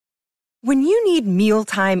When you need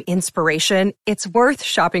mealtime inspiration, it's worth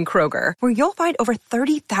shopping Kroger, where you'll find over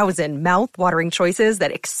 30,000 mouth-watering choices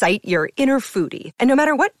that excite your inner foodie. And no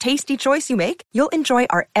matter what tasty choice you make, you'll enjoy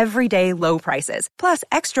our everyday low prices, plus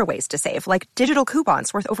extra ways to save, like digital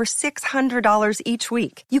coupons worth over $600 each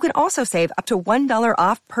week. You can also save up to $1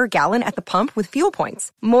 off per gallon at the pump with fuel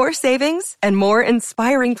points. More savings and more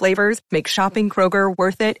inspiring flavors make shopping Kroger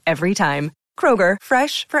worth it every time. Kroger,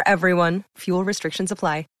 fresh for everyone. Fuel restrictions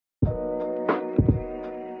apply.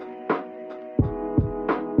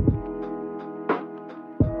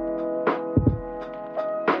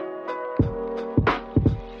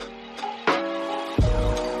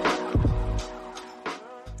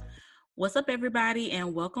 What's up, everybody,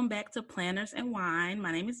 and welcome back to Planners and Wine.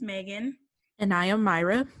 My name is Megan. And I am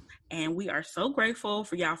Myra. And we are so grateful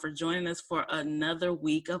for y'all for joining us for another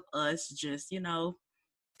week of us just,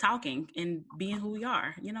 talking and being who we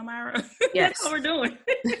are. Myra? Yes. That's what we're doing.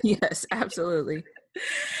 Yes, absolutely.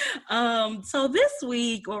 So this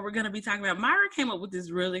week, what we're going to be talking about, Myra came up with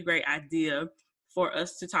this really great idea for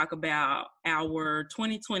us to talk about our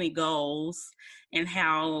 2020 goals and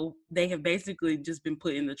how they have basically just been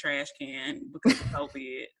put in the trash can because of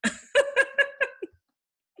COVID.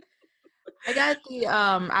 I got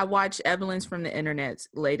I watched Evelyn's from the Internet's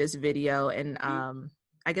latest video, and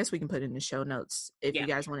I guess we can put it in the show notes if you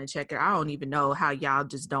guys want to check it. I don't even know how y'all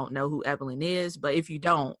just don't know who Evelyn is, but if you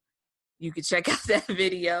don't, you could check out that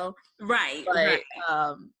video. Right. But,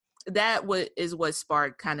 right. That is what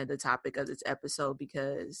sparked kind of the topic of this episode,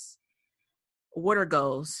 because what are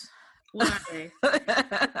goals? What are they?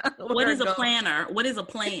 What is a planner? What is a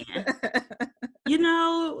plan?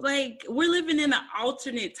 We're living in an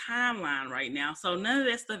alternate timeline right now, so none of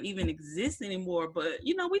that stuff even exists anymore. But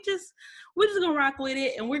we're just gonna rock with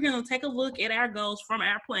it, and we're gonna take a look at our goals from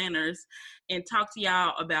our planners and talk to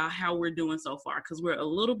y'all about how we're doing so far, because we're a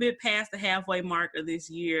little bit past the halfway mark of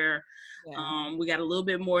this year. Yeah. We got a little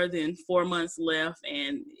bit more than 4 months left,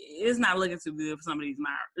 and it's not looking too good for some of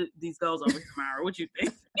these goals over here, Myra. What you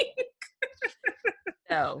think?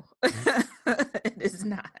 No, it is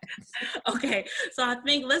not. Okay, so I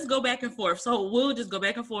think let's go back and forth. So we'll just go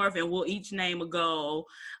back and forth, and we'll each name a goal.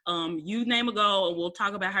 You name a goal, and we'll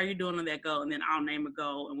talk about how you're doing on that goal, and then I'll name a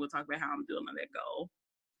goal, and we'll talk about how I'm doing on that goal.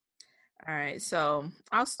 All right, so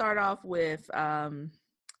I'll start off with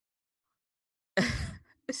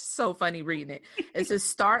it's so funny reading it. It says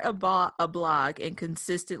start a blog and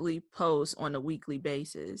consistently post on a weekly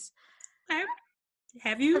basis. Okay.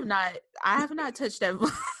 Have you? I have not touched that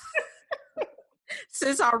blog.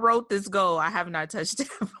 Since I wrote this goal, I have not touched that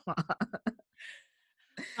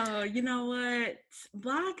blog. You know what?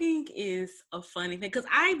 Blogging is a funny thing, because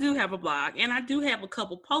I do have a blog, and I do have a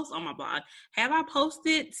couple posts on my blog. Have I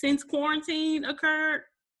posted since quarantine occurred?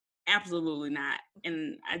 Absolutely not.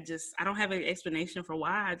 And I don't have an explanation for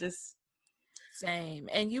why. Same.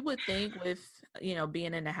 And you would think with,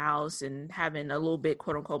 being in the house and having a little bit,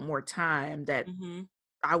 quote unquote, more time that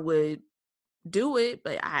I would do it,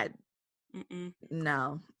 but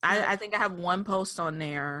no. I think I have one post on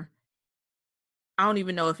there. I don't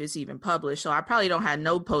even know if it's even published, so I probably don't have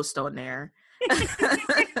no post on there.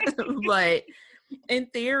 But in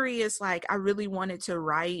theory, it's like I really wanted to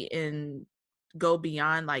write and go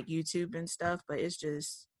beyond like YouTube and stuff, but it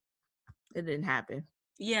didn't happen.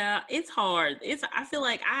 Yeah, it's hard. I feel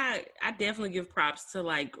like I definitely give props to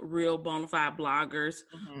like real bona fide bloggers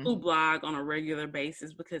who blog on a regular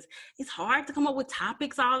basis, because it's hard to come up with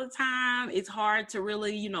topics all the time. It's hard to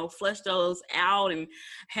really, flesh those out and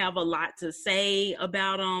have a lot to say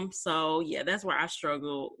about them. So yeah, that's where I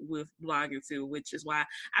struggle with blogging too, which is why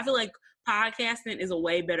I feel like podcasting is a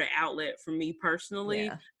way better outlet for me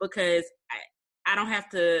personally, because I don't have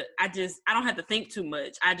to think too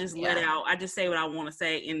much. I just let out, I just say what I want to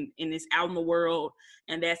say in this out in the world,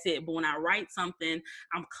 and that's it. But when I write something,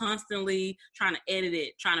 I'm constantly trying to edit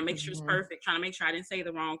it, trying to make sure it's perfect, trying to make sure I didn't say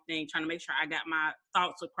the wrong thing, trying to make sure I got my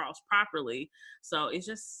thoughts across properly. So it's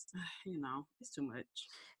just, it's too much.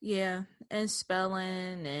 Yeah, and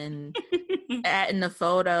spelling and adding the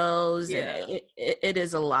photos. Yeah. It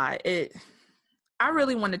is a lot. I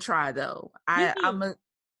really want to try though.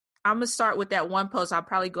 I'm going to start with that one post. I'll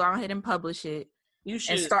probably go ahead and publish it. You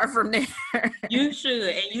should. And start from there. You should.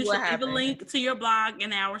 And you should leave a link to your blog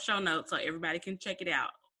in our show notes so everybody can check it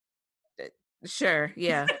out. Sure,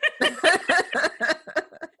 yeah. I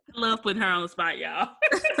love putting her on the spot, y'all.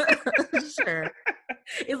 Sure.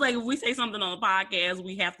 It's like if we say something on the podcast,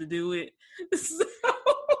 we have to do it. So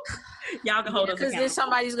y'all can hold us accountable. Because then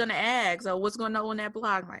somebody's going to ask, so what's going on that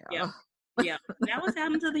blog? Like, yeah. Yeah, that was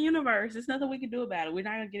happening to the universe. There's nothing we can do about it. We're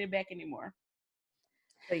not gonna get it back anymore.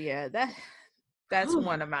 But yeah, That's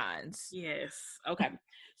one of mine. Yes. Okay.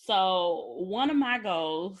 So one of my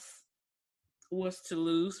goals was to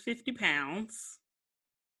lose 50 pounds.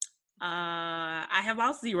 I have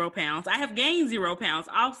lost 0 pounds. I have gained 0 pounds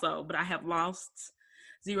also, but I have lost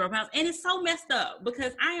 0 pounds. And it's so messed up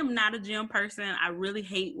because I am not a gym person. I really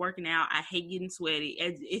hate working out. I hate getting sweaty.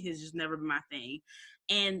 It has just never been my thing.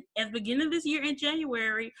 And at the beginning of this year in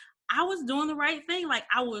January, I was doing the right thing. Like,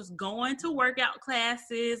 I was going to workout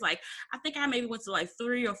classes. Like, I think I maybe went to like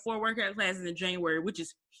 3 or 4 workout classes in January, which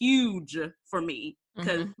is huge for me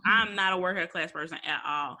because I'm not a workout class person at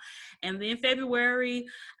all. And then February,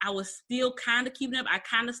 I was still kind of keeping up. I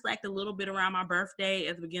kind of slacked a little bit around my birthday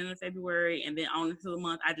at the beginning of February. And then on into the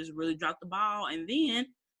month, I just really dropped the ball. And then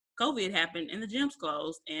COVID happened and the gyms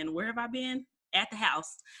closed. And where have I been? At the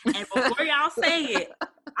house. And before y'all say it,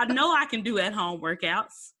 I know I can do at-home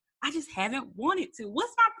workouts. I just haven't wanted to.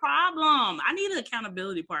 What's my problem? I need an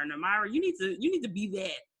accountability partner, Myra. You need to be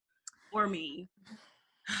that for me.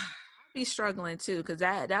 I'd be struggling too, because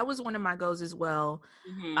that was one of my goals as well.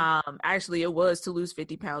 Actually, it was to lose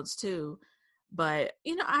 50 pounds too, but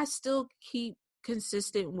I still keep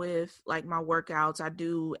consistent with like my workouts. I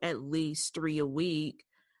do at least 3 a week,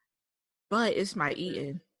 but it's my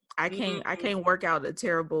eating. I can't work out a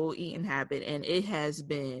terrible eating habit, and it has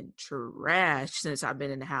been trash since I've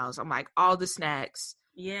been in the house. I'm like, all the snacks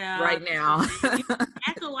right now. You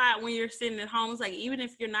act a lot when you're sitting at home. It's like, even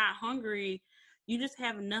if you're not hungry, you just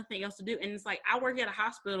have nothing else to do. And it's like, I work at a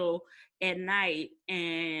hospital at night,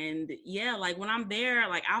 and like when I'm there,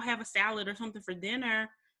 like I'll have a salad or something for dinner.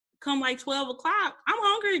 Come like 12 o'clock, I'm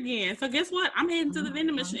hungry again. So guess what? I'm heading to the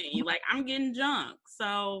vending machine. Like, I'm getting junk.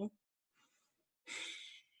 So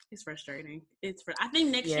it's frustrating. I think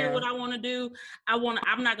next year what I want to do,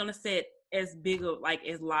 I'm not going to set as big of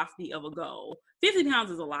as lofty of a goal. 50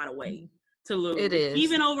 pounds is a lot of weight to lose. It is.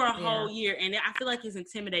 Even over a whole year. And I feel like it's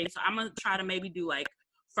intimidating. So I'm going to try to maybe do like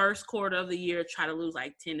first quarter of the year, try to lose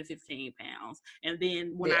like 10 to 15 pounds. And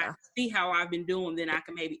then when I see how I've been doing, then I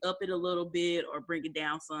can maybe up it a little bit or bring it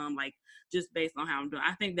down some, like just based on how I'm doing.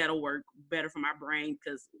 I think that'll work better for my brain,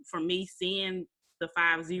 because for me, seeing the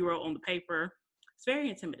 50 on the paper, it's very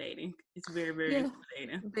intimidating. It's very, very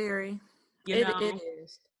intimidating. Very. It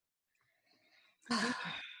is.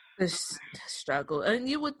 This struggle. And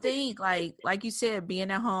you would think, like you said,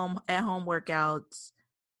 being at home workouts,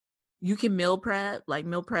 you can meal prep. Like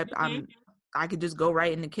meal prep, I could just go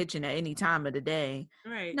right in the kitchen at any time of the day.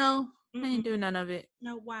 Right. No, I ain't doing none of it.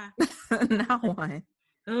 No, why? Not one.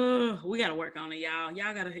 We gotta work on it, y'all.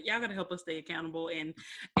 Y'all gotta help us stay accountable. And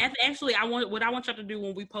actually, what I want y'all to do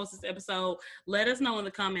when we post this episode, let us know in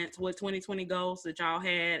the comments what 2020 goals that y'all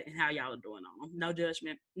had and how y'all are doing on them. No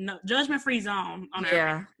judgment, no judgment-free zone on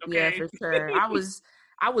everything. Okay? Yeah, for sure.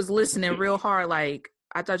 I was listening real hard. Like,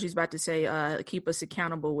 I thought you was about to say, keep us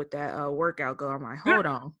accountable with that workout goal. I'm like, hold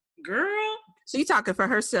on, girl. She talking for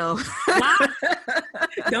herself.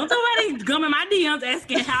 Don't somebody come in my DMs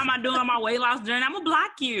asking how am I doing on my weight loss journey. I'm gonna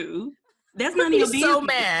block you. That's none of your business. So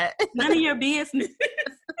mad. None of your business.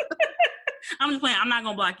 I'm just playing. I'm not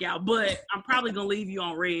gonna block y'all, but I'm probably gonna leave you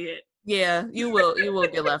on red. Yeah, you will. You will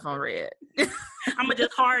get left on red. I'm gonna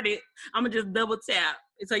just heart it. I'm gonna just double tap.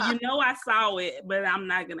 So I saw it, but I'm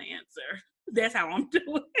not gonna answer. That's how I'm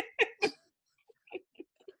doing.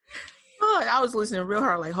 Oh, I was listening real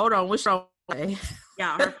hard. Like, hold on, which wrong way?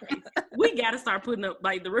 Yeah, we gotta start putting up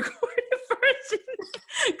like the recorded version,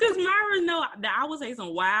 because Myra know that I would say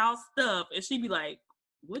some wild stuff, and she'd be like,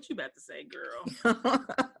 "What you about to say, girl?"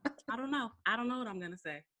 I don't know what I'm gonna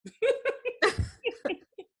say.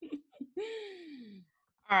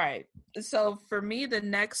 All right. So for me, the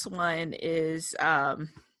next one is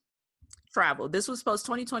travel.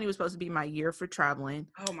 2020 was supposed to be my year for traveling.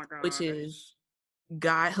 Oh my god! Which is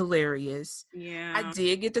hilarious. Yeah, I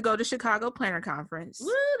did get to go to Chicago Planner Conference.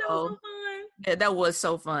 Woo, that was so fun. Yeah, that was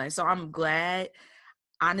so fun. So I'm glad.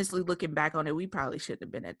 Honestly, looking back on it, we probably shouldn't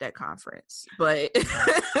have been at that conference, but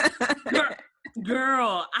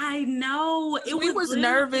girl, I know we was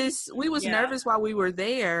nervous. We was nervous while we were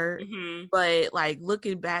there, but like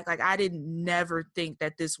looking back, like I didn't never think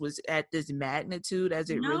that this was at this magnitude as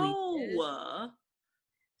it really is.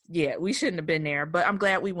 Yeah, we shouldn't have been there, but I'm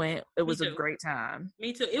glad we went. It was a great time.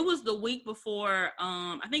 Me too. It was the week before,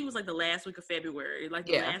 I think it was like the last week of February, like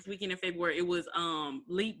the last weekend in February. It was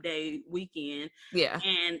Leap Day weekend. Yeah.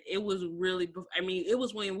 And it was really, it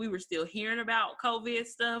was when we were still hearing about COVID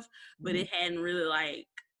stuff, but it hadn't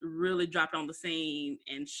really dropped on the scene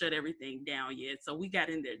and shut everything down yet. So we got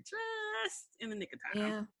in there just in the nick of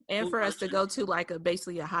time. Yeah. And for us to go to like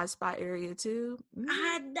basically a hotspot area too.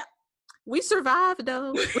 I know. We survived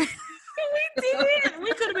though. We did.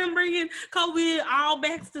 We could have been bringing COVID all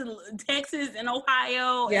back to Texas and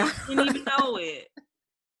Ohio. Yeah. And didn't even know it.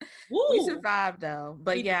 Woo. We survived though.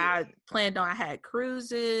 But I planned on, I had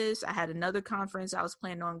cruises. I had another conference I was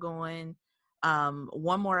planning on going.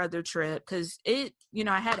 One more other trip. Cause I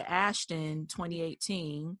had Ashton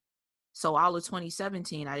 2018. So all of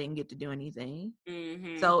 2017, I didn't get to do anything.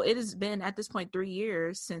 Mm-hmm. So it has been at this point 3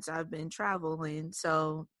 years since I've been traveling.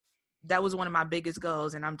 So that was one of my biggest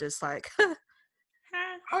goals. And I'm just like, I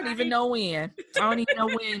don't even know when. I don't even know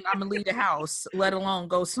when I'm going to leave the house, let alone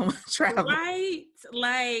go somewhere travel. Right.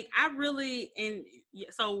 Like I really,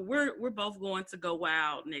 so we're both going to go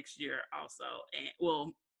wild next year also. And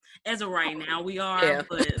well, as of right now we are,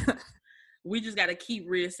 but we just got to keep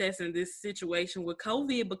reassessing this situation with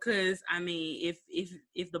COVID because I mean,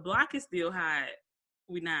 if the block is still hot,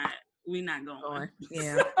 we're not going.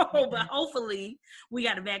 Yeah. But hopefully we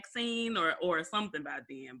got a vaccine or something by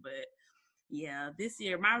then. But yeah, this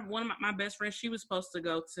year one of my best friends, she was supposed to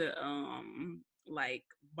go to like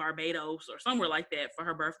Barbados or somewhere like that for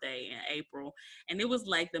her birthday in April, and it was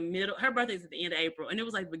like her birthday's at the end of April, and it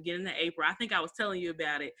was like the beginning of April. I think I was telling you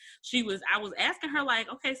about it. I was asking her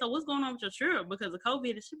like, okay, so what's going on with your trip because of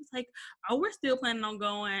COVID? And she was like, oh, we're still planning on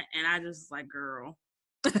going. And I just was like, girl,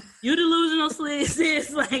 you delusional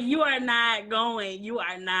sis, like you are not going.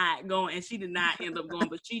 And she did not end up going,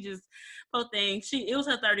 but she just, poor thing, it was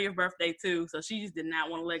her 30th birthday too, so she just did not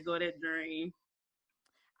want to let go of that dream.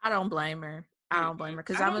 I don't blame her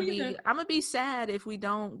because I'm gonna be sad if we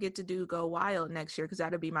don't get to go wild next year because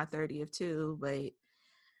that'll be my 30th too. But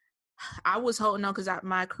I was holding on because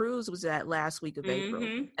my cruise was that last week of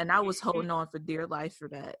April, and I was holding on for dear life for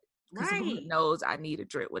that. Because Lord knows I need a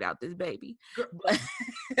trip without this baby.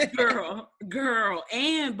 Girl.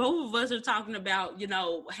 And both of us are talking about,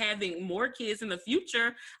 having more kids in the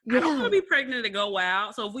future. Yeah. I don't want to be pregnant to go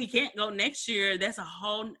wild. So if we can't go next year, that's a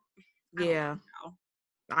whole... Yeah.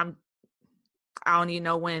 I don't even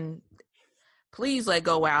know when. Please let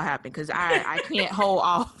go wild happen because I can't hold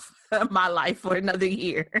off my life for another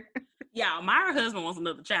year. Yeah, my husband wants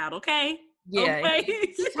another child, okay? Yeah, okay.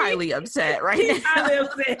 He's highly upset right now. Highly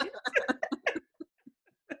upset.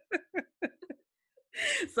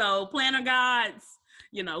 So, planner gods,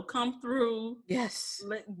 come through. Yes.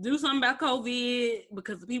 Do something about COVID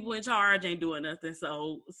because the people in charge ain't doing nothing.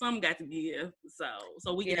 So, some got to give.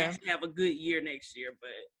 So we can actually have a good year next year. But,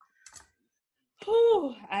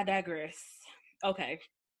 I digress. Okay.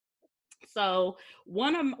 So,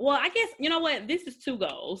 I guess, you know what? This is 2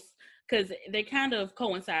 goals. Because they kind of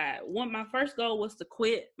coincide. My first goal was to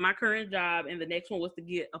quit my current job, and the next one was to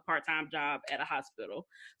get a part-time job at a hospital.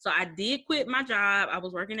 So I did quit my job. I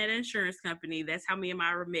was working at an insurance company. That's how me and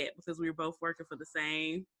Myra met because we were both working for the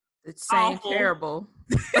same. Terrible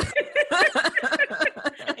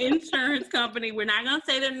insurance company. We're not gonna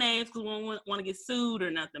say their names because we don't want to get sued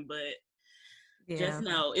or nothing. But just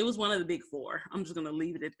know it was one of the big 4. I'm just gonna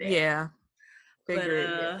leave it at that. Yeah. Figure it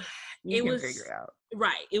out.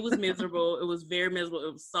 Right. It was miserable. It was very miserable.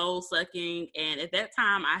 It was soul sucking. And at that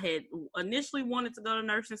time, I had initially wanted to go to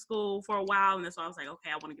nursing school for a while. And so I was like, okay,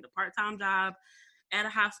 I want to get a part-time job at a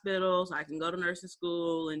hospital so I can go to nursing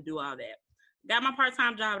school and do all that. Got my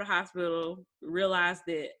part-time job at a hospital, realized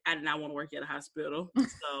that I did not want to work at a hospital.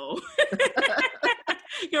 So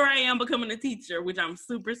here I am becoming a teacher, which I'm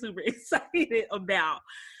super, super excited about.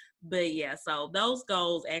 But yeah, so those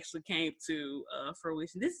goals actually came to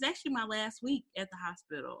fruition. This is actually my last week at the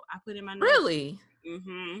hospital. I put in my notes. Really?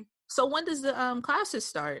 Mm-hmm. So when does the classes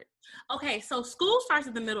start? Okay, so school starts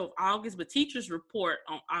in the middle of August, but teachers report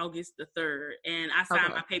on August the 3rd. And I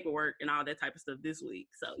signed my paperwork and all that type of stuff this week.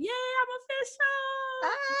 So yeah,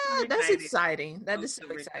 I'm official. That's exciting. That is so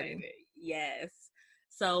exciting. Yes.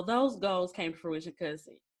 So those goals came to fruition because...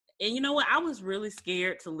 And you know what? I was really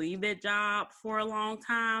scared to leave that job for a long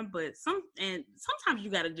time, but sometimes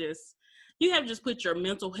you have to just put your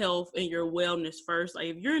mental health and your wellness first. Like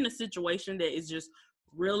if you're in a situation that is just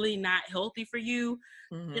really not healthy for you,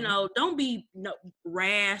 don't be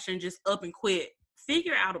rash and just up and quit.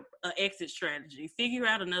 Figure out an exit strategy. Figure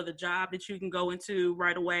out another job that you can go into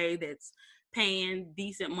right away that's paying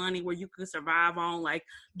decent money where you can survive on, like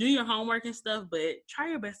do your homework and stuff, but try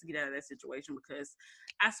your best to get out of that situation because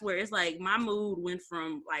I swear it's like my mood went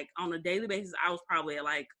from like on a daily basis, I was probably at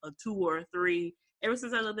like a 2 or a 3. Ever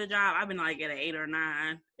since I left the job, I've been like at an 8 or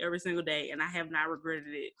 9 every single day, and I have not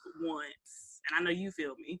regretted it once. And I know you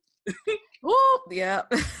feel me. Oh, yeah,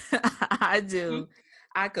 I do.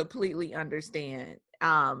 I completely understand.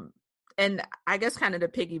 And I guess kind of to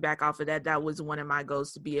piggyback off of that was one of my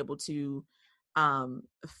goals, to be able to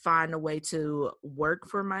find a way to work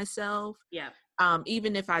for myself. Yeah.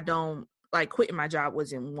 Even if I don't like quitting my job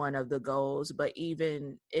wasn't one of the goals, but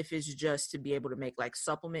even if it's just to be able to make like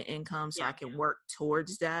supplement income so I can work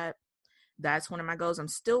towards that, that's one of my goals. I'm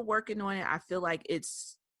still working on it. I feel like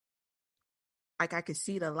it's like I could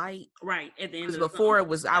see the light. Right. At the end because of before it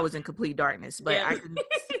was, I was in complete darkness, but Yeah.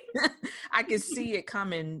 I can see it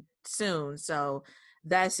coming soon. So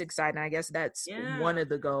that's exciting. I guess that's one of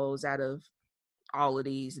the goals out of all of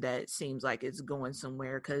these that seems like it's going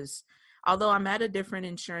somewhere, because although I'm at a different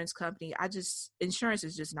insurance company, insurance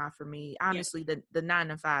is just not for me. Honestly, the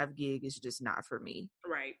 9-to-5 gig is just not for me.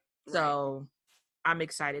 Right. So I'm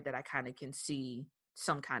excited that I kind of can see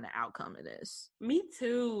some kind of outcome of this. Me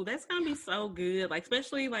too. That's gonna be so good. Like,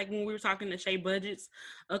 especially like when we were talking to Shay Budgets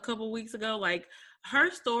a couple weeks ago, like her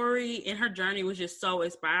story and her journey was just so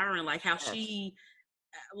inspiring. Like how she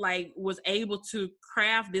like was able to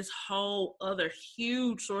craft this whole other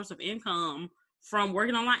huge source of income from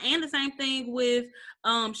working online. And the same thing with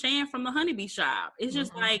Shan from the Honeybee Shop. It's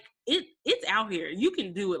just like it's out here. You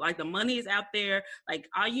can do it. Like the money is out there. Like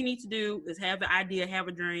all you need to do is have the idea, have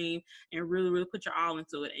a dream, and really, really put your all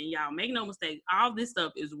into it. And y'all make no mistake, all this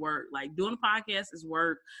stuff is work. Like doing a podcast is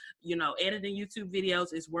work, you know, editing YouTube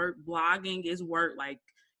videos is work, blogging is work. Like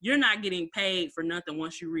you're not getting paid for nothing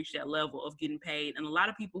once you reach that level of getting paid. And a lot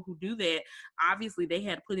of people who do that, obviously they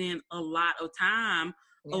had to put in a lot of time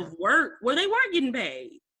of work where they weren't getting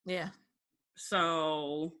paid. Yeah.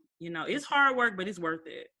 So, you know, it's hard work, but it's worth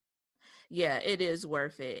it. Yeah, it is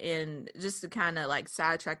worth it. And just to kind of like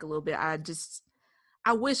sidetrack a little bit,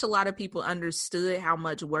 I wish a lot of people understood how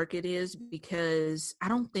much work it is, because I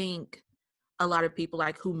don't think a lot of people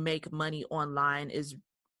like who make money online is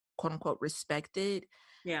quote unquote respected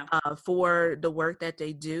for the work that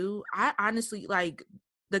they do. I honestly like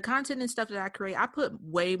the content and stuff that I create. I put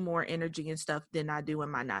way more energy and stuff than I do in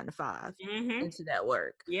my 9-to-5 into that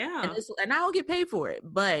work. Yeah. And I don't get paid for it,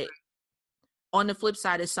 but on the flip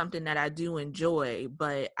side, it's something that I do enjoy,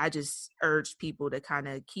 but I just urge people to kind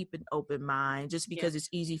of keep an open mind. Just because it's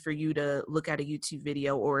easy for you to look at a YouTube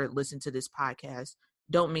video or listen to this podcast,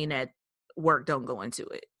 don't mean that work don't go into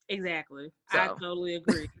it. Exactly. So. I totally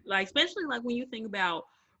agree. Like, especially like when you think about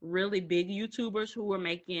really big YouTubers who are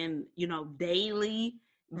making, you know, daily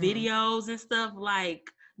videos and stuff, like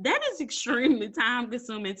that is extremely time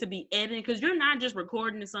consuming to be editing, because you're not just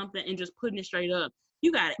recording something and just putting it straight up.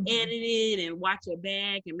 You got to edit it and watch it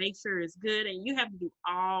back and make sure it's good. And you have to do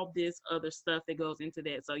all this other stuff that goes into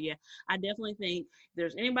that. So, yeah, I definitely think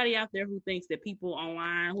there's anybody out there who thinks that people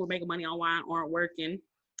online who are making money online aren't working.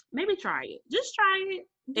 Maybe try it. Just try it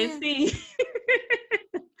and see.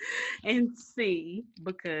 And see,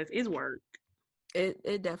 because it's work.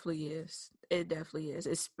 It definitely is. It definitely is,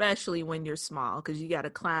 especially when you're small, because you got to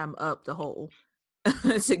climb up the hole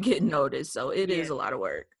to get noticed. So it is a lot of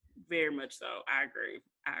work. Very much so. I agree.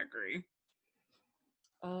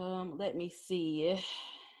 Let me see.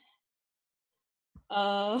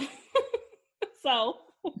 So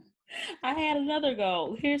I had another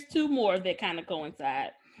goal. Here's two more that kind of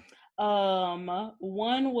coincide.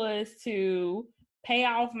 One was to pay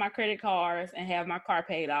off my credit cards and have my car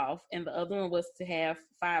paid off, and the other one was to have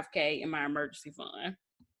 $5,000 in my emergency fund.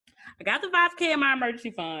 I got the $5,000 in my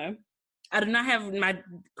emergency fund. I do not have my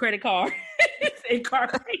credit card and car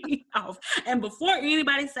paid off. And before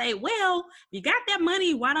anybody say, well, you got that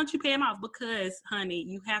money, why don't you pay them off? Because, honey,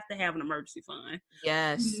 you have to have an emergency fund.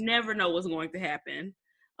 Yes. You never know what's going to happen.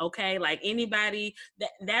 Okay, like anybody,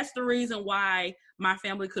 that's the reason why my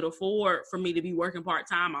family could afford for me to be working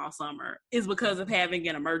part-time all summer, is because of having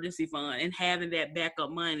an emergency fund and having that backup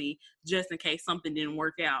money just in case something didn't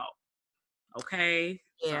work out. Okay?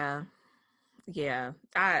 Yeah. Yeah,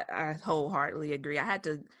 I wholeheartedly agree. I had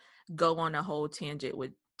to go on a whole tangent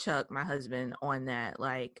with Chuck, my husband, on that.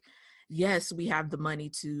 Like, yes, we have the money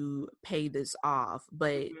to pay this off,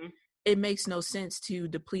 but it makes no sense to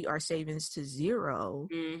deplete our savings to zero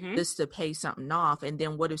just to pay something off. And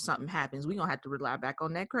then what if something happens? We're going to have to rely back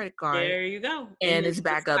on that credit card. There you go. And it's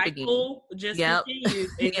back up again. Just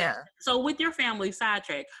continues. Yeah. So with your family,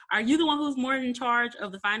 sidetrack, are you the one who's more in charge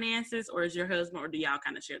of the finances, or is your husband, or do y'all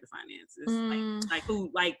kind of share the finances?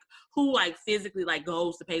 Like who physically like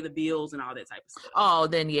goes to pay the bills and all that type of stuff? Oh,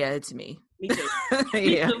 then yeah, it's me. Me too.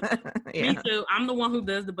 Me too. I'm the one who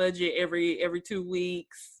does the budget every 2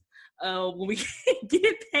 weeks. When we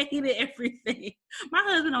get paid and everything. My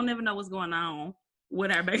husband don't never know what's going on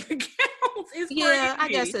with our bank accounts. It's crazy. I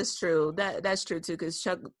guess that's true. That's true too, because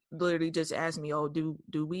Chuck literally just asked me, oh,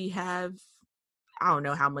 do we have, I don't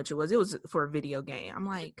know how much it was for a video game. I'm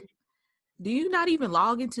like, do you not even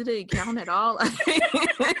log into the account at all?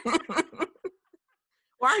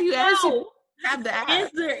 Why are you asking? have the app. The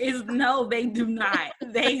answer is no, they do not.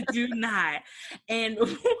 They do not. And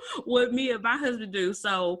what me and my husband do,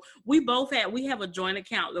 so we have a joint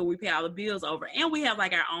account that we pay all the bills over, and we have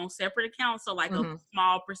like our own separate account. So like a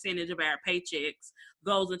small percentage of our paychecks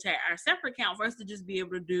goes into our separate account for us to just be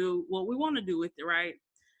able to do what we want to do with it, right?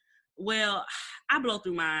 Well, I blow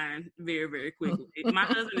through mine very, very quickly. My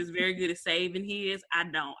husband is very good at saving his. I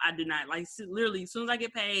do not. Like, literally, as soon as I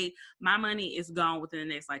get paid, my money is gone within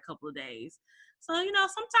the next, like, couple of days. So,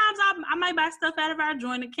 sometimes I might buy stuff out of our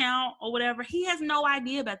joint account or whatever. He has no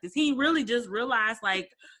idea about this. He really just realized, like,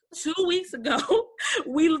 2 weeks ago,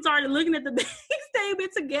 we started looking at the bank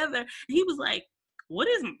statement together. And he was like, what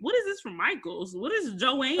is this from Michael's? What is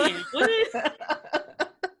Joanne? What is...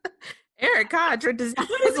 Eric Condra.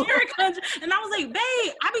 What is Eric Condra? And I was like,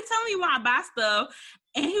 babe, I be telling you why I buy stuff.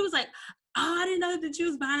 And he was like, oh, I didn't know that you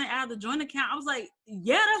was buying it out of the joint account. I was like,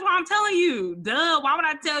 yeah, that's why I'm telling you. Duh, why would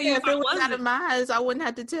I tell you if I wasn't? Out of my eyes, I wouldn't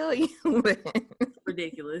have to tell you.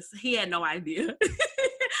 Ridiculous. He had no idea.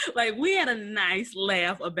 Like, we had a nice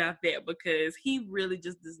laugh about that because he really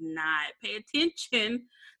just does not pay attention.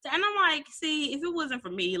 And I'm like, see, if it wasn't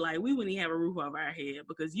for me, like, we wouldn't even have a roof over our head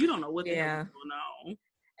because you don't know what the hell is going on.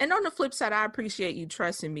 And on the flip side, I appreciate you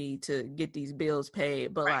trusting me to get these bills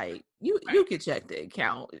paid, but like you could check the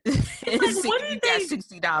account and see you got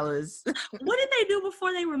 $60. What did they do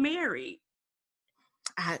before they were married?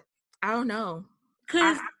 I don't know.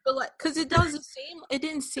 Because it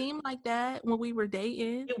didn't seem like that when we were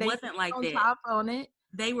dating. It wasn't like that. Top on it.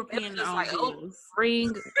 They were paying their own bills.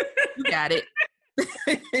 Ring, you got it.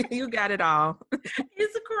 You got it all.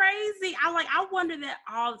 It's crazy. I wonder that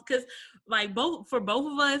all because like for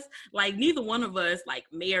both of us, like neither one of us like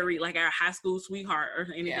married like our high school sweetheart or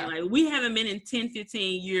anything. Yeah. Like we haven't been in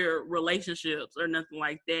 10-15 year relationships or nothing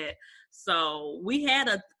like that. So we had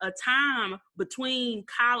a time between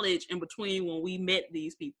college and between when we met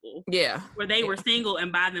these people. Yeah. Where they were single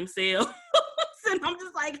and by themselves. And I'm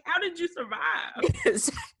just like, how did you survive?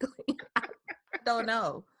 Exactly. I don't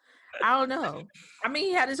know. I mean,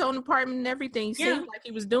 he had his own apartment and everything. Seemed like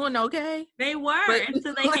he was doing okay. They were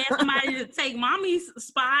until they had somebody to take mommy's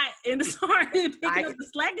spot and started picking up the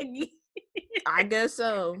slack again. I guess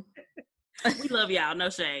so. We love y'all. No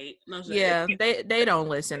shade. Yeah, they don't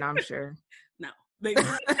listen, I'm sure. No.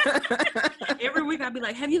 Every week I'd be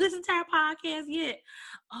like, have you listened to our podcast yet?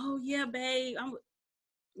 Oh, yeah, babe.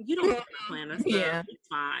 You don't have to plan us. Yeah.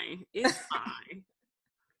 It's fine.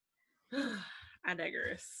 I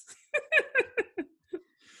digress.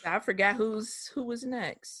 I forgot who was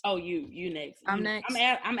next. Oh, you next. I'm next.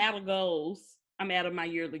 I'm out of goals. I'm out of my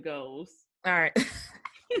yearly goals. All right.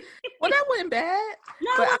 Well, that wasn't bad.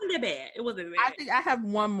 No, it wasn't that bad. It wasn't bad. I think I have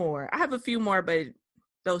one more. I have a few more, but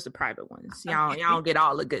those are private ones. Y'all don't get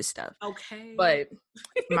all the good stuff. Okay. But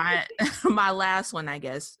my last one, I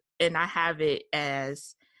guess, and I have it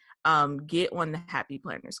as get on the Happy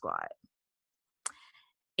Planner Squad.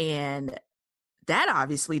 And that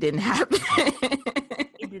obviously didn't happen.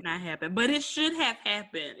 It did not happen, but it should have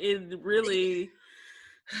happened. It really.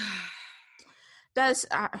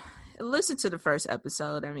 Listen to the first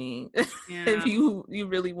episode. I mean, if you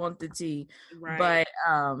really want the tea, right. But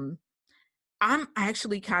I'm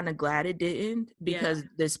actually kind of glad it didn't because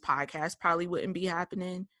this podcast probably wouldn't be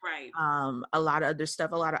happening. Right. A lot of other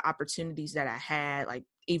stuff, a lot of opportunities that I had, like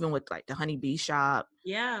even with like the Honey Bee Shop.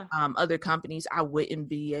 Yeah. Other companies, I wouldn't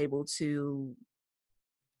be able to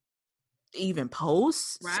even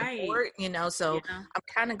post support, so I'm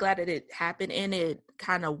kind of glad that it happened, and it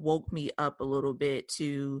kind of woke me up a little bit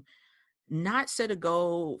to not set a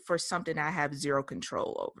goal for something I have zero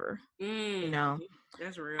control over.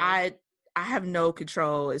 That's real. I have no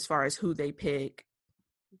control as far as who they pick,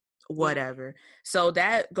 whatever. So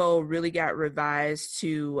that goal really got revised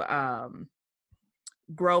to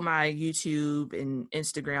grow my YouTube and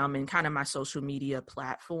Instagram and kind of my social media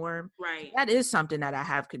platform. Right. That is something that I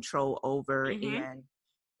have control over, and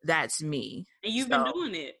that's me. And you've been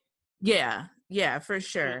doing it. Yeah, for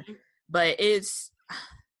sure. Mm-hmm. But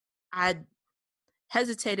I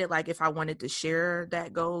hesitated like if I wanted to share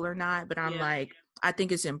that goal or not, but I'm like, I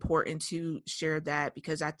think it's important to share that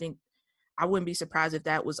because I think I wouldn't be surprised if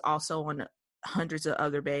that was also on hundreds of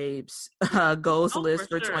other babes goals list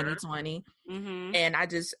for 2020. Mm-hmm. And I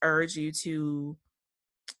just urge you to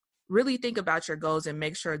really think about your goals and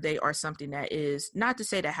make sure they are something that is, not to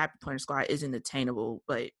say that Happy Planner Squad isn't attainable,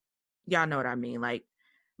 but y'all know what I mean. Like,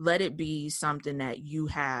 let it be something that you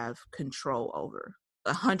have control over.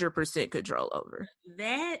 100% control over.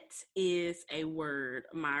 That is a word,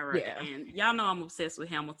 Myra. Yeah. And y'all know I'm obsessed with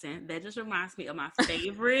Hamilton. That just reminds me of my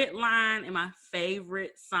favorite line and my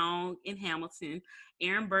favorite song in Hamilton.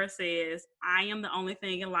 Aaron Burr says, "I am the only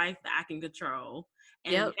thing in life that I can control."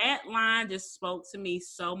 And that line just spoke to me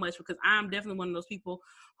so much, because I'm definitely one of those people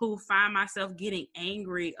who find myself getting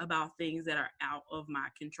angry about things that are out of my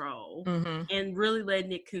control, and really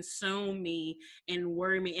letting it consume me and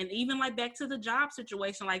worry me. And even like back to the job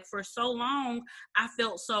situation, like for so long, I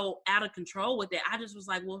felt so out of control with it. I just was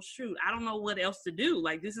like, well, shoot, I don't know what else to do.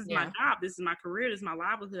 Like, this is my job. This is my career. This is my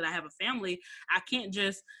livelihood. I have a family. I can't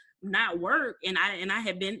just not work. And I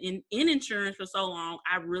had been in insurance for so long,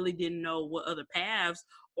 I really didn't know what other paths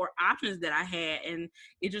or options that I had, and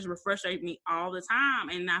it just frustrated me all the time.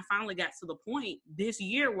 And I finally got to the point this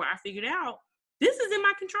year where I figured out this is in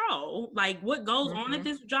my control. Like, what goes on at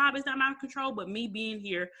this job is not my control, but me being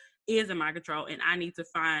here is in my control, and I need to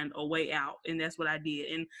find a way out. And that's what I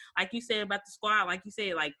did. And like you said about the squad, like you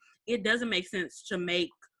said, like, it doesn't make sense to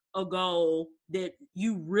make a goal that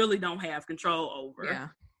you really don't have control over. Yeah.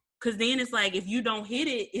 Because then it's like, if you don't hit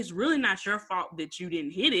it, it's really not your fault that you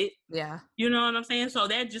didn't hit it. Yeah. You know what I'm saying? So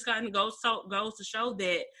that just kind of goes to show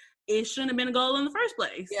that it shouldn't have been a goal in the first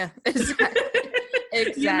place. Yeah, exactly.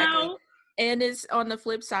 Exactly. You know? And it's on the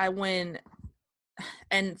flip side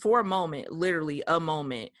and for a moment, literally a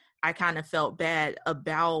moment, I kind of felt bad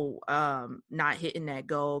about not hitting that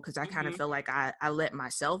goal, because I kind of felt like I let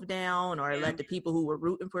myself down, or I let the people who were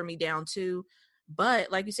rooting for me down too.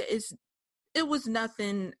 But like you said, it was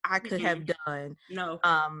nothing I could have done. No.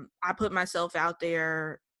 I put myself out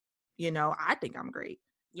there, I think I'm great.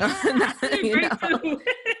 Yeah, I think great too.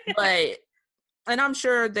 But, and I'm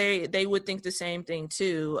sure they would think the same thing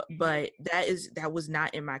too, but that was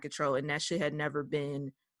not in my control, and that should have never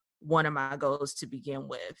been one of my goals to begin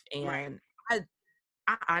with. And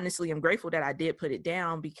I honestly am grateful that I did put it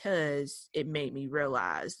down, because it made me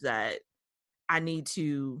realize that I need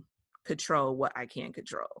to control what I can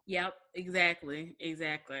control. Yep, exactly.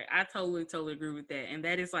 I totally agree with that. And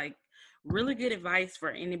that is like really good advice for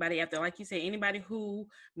anybody out there. Like you said, anybody who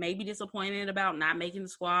may be disappointed about not making the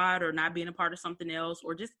squad, or not being a part of something else,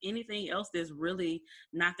 or just anything else that's really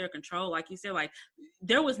not their control. Like you said, like,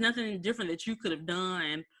 there was nothing different that you could have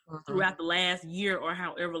done throughout the last year or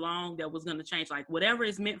however long that was going to change. Like, whatever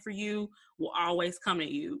is meant for you will always come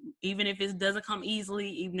to you, even if it doesn't come easily,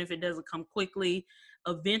 even if it doesn't come quickly.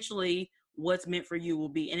 Eventually, what's meant for you will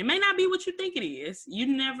be, and it may not be what you think it is. You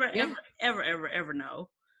never ever know.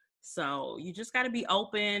 So you just got to be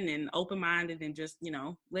open and open-minded, and just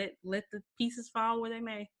let the pieces fall where they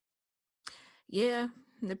may. Yeah,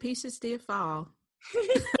 the pieces did fall.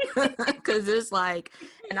 Because it's like,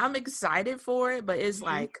 and I'm excited for it, but it's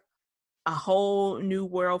like a whole new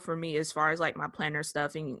world for me as far as like my planner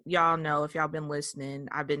stuff. And y'all know, if y'all been listening,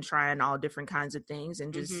 I've been trying all different kinds of things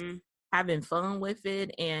and just having fun with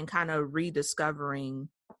it, and kind of rediscovering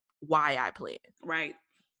why I plan. Right.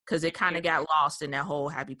 Because it kind of got lost in that whole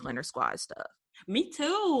Happy Planner Squad stuff. Me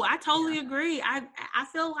too. I totally agree. I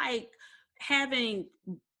feel like having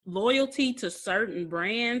loyalty to certain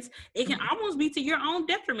brands, it can almost be to your own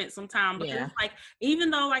detriment sometimes. Because like, even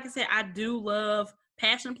though, like I said, I do love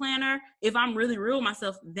Passion Planner, if I'm really real with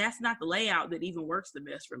myself, that's not the layout that even works the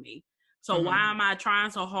best for me. So why am I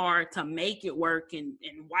trying so hard to make it work and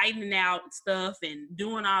whitening out stuff and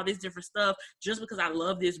doing all this different stuff just because I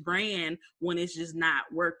love this brand when it's just not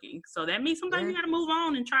working? So that means sometimes you got to move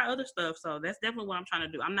on and try other stuff. So that's definitely what I'm trying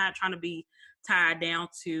to do. I'm not trying to be tied down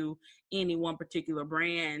to any one particular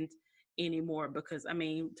brand anymore, because, I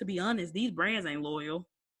mean, to be honest, these brands ain't loyal.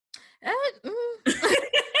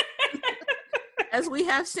 As we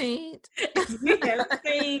have seen.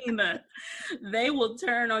 They will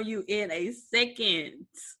turn on you in a second.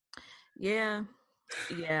 Yeah.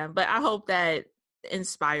 But I hope that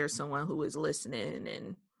inspires someone who is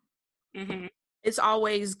listening. And it's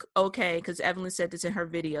always okay, because Evelyn said this in her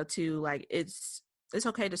video too, like, it's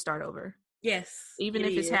okay to start over. Yes. Even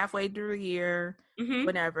if it's halfway through a year,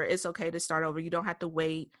 whenever, it's okay to start over. You don't have to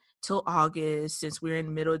wait till August, since we're in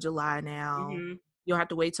the middle of July now. You don't have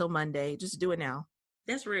to wait till Monday. Just do it now.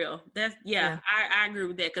 That's real. I agree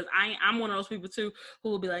with that, because I'm one of those people too who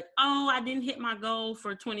will be like, oh, I didn't hit my goal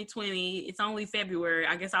for 2020. It's only February.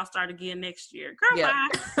 I guess I'll start again next year. Girl, bye.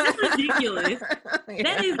 That's ridiculous.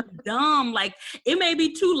 That is dumb. Like, it may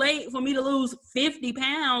be too late for me to lose 50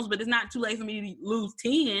 pounds, but it's not too late for me to lose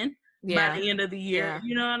 10 by the end of the year.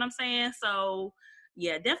 You know what I'm saying? So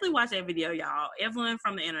yeah, definitely watch that video, y'all. Evelyn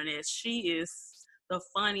from the internet. She is the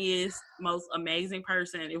funniest, most amazing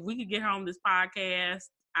person. If we could get her on this podcast,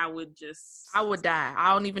 I would die.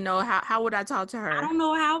 I don't even know how would I talk to her. I don't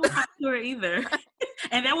know how I would talk to her either.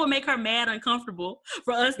 And that would make her mad uncomfortable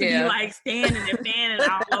for us to be like standing and fanning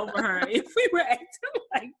all over her if we were acting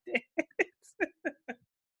like that.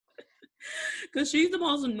 Because she's the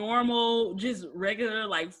most normal, just regular,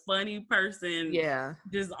 like funny person. Yeah.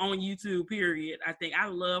 Just on YouTube, period. I think I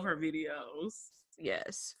love her videos.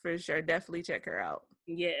 Yes, for sure. Definitely check her out.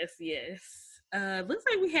 Yes. Looks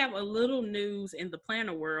like we have a little news in the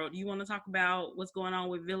planner world. You want to talk about what's going on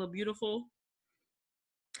with Villa Beautiful?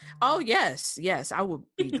 Oh, yes. I would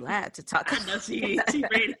be glad to talk. I know she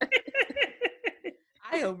ready.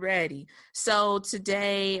 I am ready. So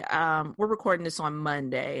today, we're recording this on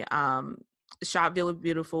Monday. Shop Villa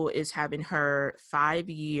Beautiful is having her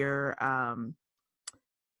 5-year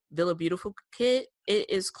Villa Beautiful kit.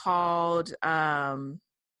 It is called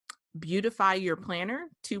Beautify Your Planner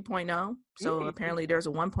 2.0. So apparently there's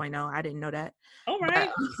a 1.0. I didn't know that. All right.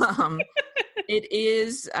 But, it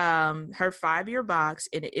is her 5-year box,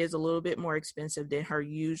 and it is a little bit more expensive than her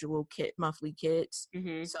usual monthly kits.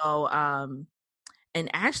 Mm-hmm. So, and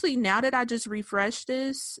actually now that I just refreshed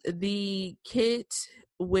this, the kit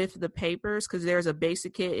with the papers, because there's a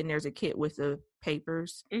basic kit and there's a kit with the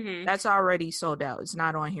papers, that's already sold out. It's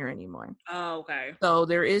not on here anymore. Oh, okay. So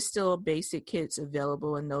there is still basic kits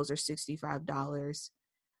available, and those are $65.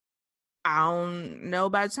 I don't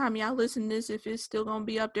know by the time y'all listen to this if it's still gonna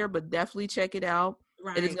be up there, but definitely check it out.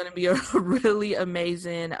 Right. It is gonna be a really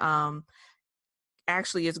amazing.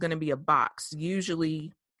 Actually, it's gonna be a box.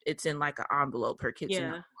 Usually, it's in like an envelope. Her kitchen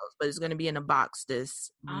envelopes, but it's gonna be in a box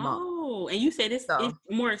this month. Oh, and you said it's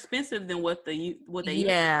more expensive than what they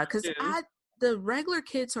because the regular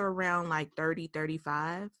kits are around like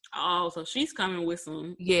 $30-$35. Oh, so she's coming with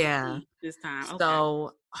some this time. Okay.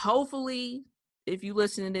 So hopefully, if you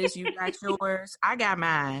listen to this, you got yours. I got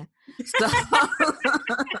mine. So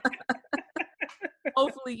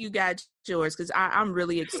hopefully you got yours, because I'm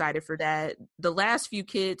really excited for that. The last few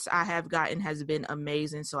kits I have gotten has been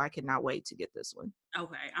amazing, so I cannot wait to get this one.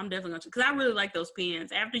 Okay, I'm definitely going to, because I really like those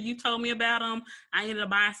pens. After you told me about them, I ended up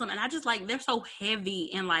buying some, and I just like, they're so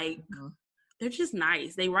heavy and like, they're just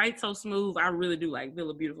nice. They write so smooth. I really do like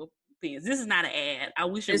Villa Beautiful pens. This is not an ad. I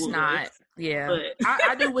wish it was. It's not. Yeah. But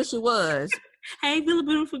I do wish it was. Hey, Villa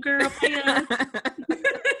Beautiful girl, pay us.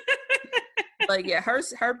 But yeah,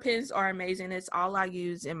 her pens are amazing. It's all I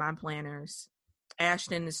use in my planners.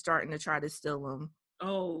 Ashton is starting to try to steal them.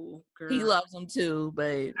 Oh, girl. He loves them too,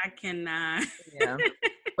 but I cannot. Yeah.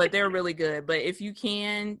 But they're really good. But if you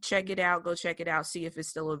can check it out, go check it out, see if it's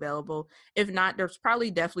still available. If not, there's probably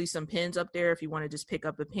definitely some pens up there. If you want to just pick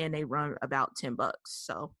up a pen, they run about $10.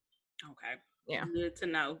 So okay. Yeah. Good to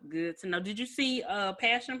know. Did you see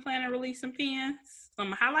Passion Planner release some pens?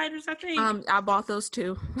 Some highlighters, I think? I bought those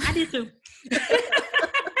too. I did too.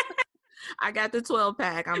 I got the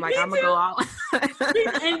 12-pack. I'm like, I'm going to go all.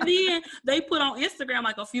 And then they put on Instagram,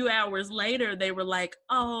 like a few hours later, they were like,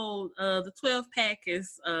 the 12-pack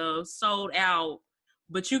is sold out,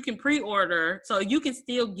 but you can pre-order. So you can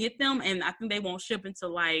still get them. And I think they won't ship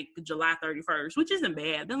until like July 31st, which isn't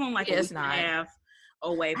bad. They're on like a week and a half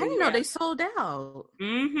away. I didn't know they sold out.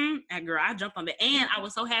 And girl, I jumped on it. And I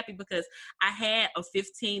was so happy because I had a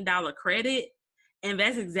 $15 credit. And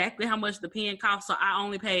that's exactly how much the pen cost. So I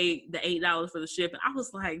only paid the $8 for the shipping. I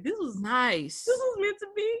was like, this was nice. This was meant to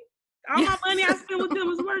be. All my money I spent with them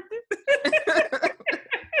was worth it.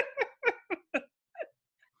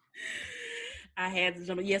 I had to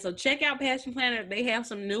jump. Yeah, so check out Passion Planner. They have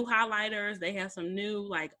some new highlighters. They have some new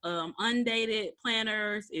like undated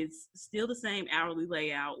planners. It's still the same hourly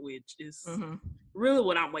layout, which is really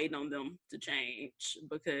what I'm waiting on them to change,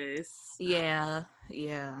 because I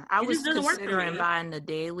was considering buying the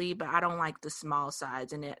daily, but I don't like the small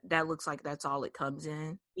size, and that looks like that's all it comes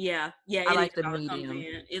in. Yeah, I like the medium.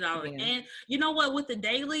 And you know what? With the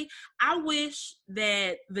daily, I wish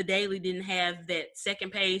that the daily didn't have that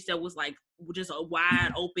second page that was like just a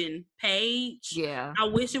wide open page. Yeah, I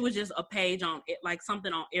wish it was just a page on it, like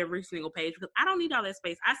something on every single page, because I don't need all that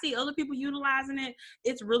space. I see other people utilizing it.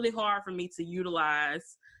 It's really hard for me to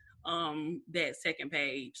utilize that second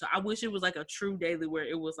page. So I wish it was like a true daily where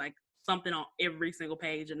it was like something on every single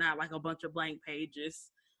page and not like a bunch of blank pages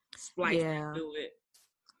spliced into it.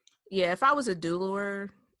 Yeah, if I was a doulaer,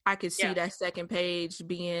 I could see that second page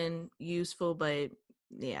being useful, but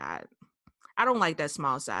I don't like that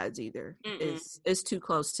small size either. It's too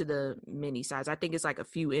close to the mini size. I think it's like a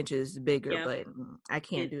few inches bigger, but I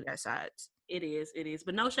can't do that size. It is.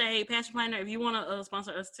 But no shade, Passion Planner. If you want to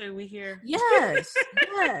sponsor us too, we here. Yes.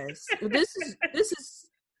 This is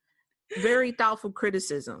very thoughtful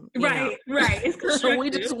criticism. Right. It's so we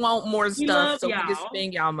just want more stuff so y'all. we can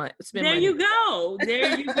spend y'all money. There you go.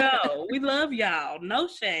 We love y'all. No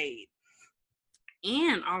shade.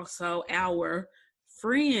 And also our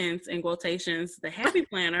friends, in quotations, the Happy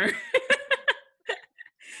Planner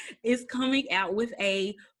is coming out with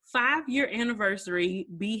a 5-year anniversary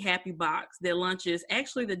Be Happy box that launches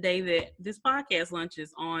actually the day that this podcast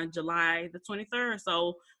launches on July the 23rd.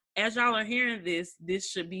 So as y'all are hearing this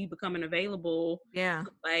should be becoming available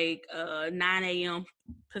like 9 a.m.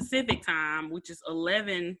 Pacific time, which is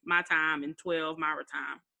 11 my time and 12 Myra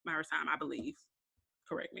time, I believe.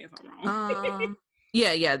 Correct me if I'm wrong.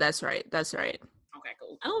 Yeah, that's right. Okay,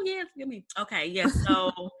 cool. Oh, yeah, forgive me. Okay, yeah,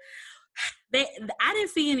 so I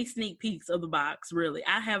didn't see any sneak peeks of the box, really.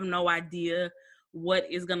 I have no idea what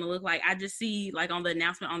it's going to look like. I just see, like, on the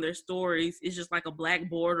announcement on their stories, it's just like a black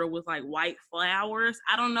border with, like, white flowers.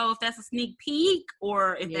 I don't know if that's a sneak peek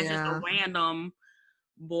or if that's just a random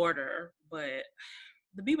border, but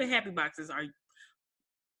the Be Happy boxes are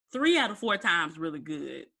 3 out of 4 times really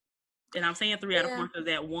good. And I'm saying 3 out of 4 because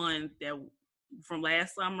that one that from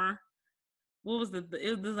last summer, what was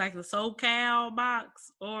it was like the SoCal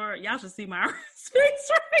box, or y'all should see my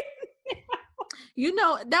face right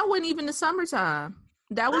now. That wasn't even the summertime.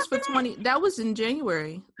 That was that was in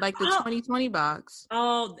January, like the 2020 box.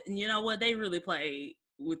 Oh, you know what? They really played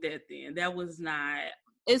with that then. That was not.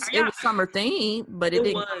 It was summer theme, but it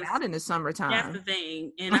didn't come out in the summertime. That's the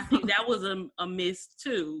thing. And I think that was a miss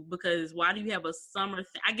too, because why do you have a summer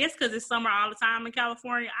I guess because it's summer all the time in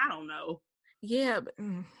California. I don't know. Yeah, but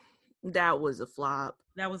that was a flop.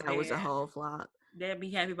 That was a whole flop. That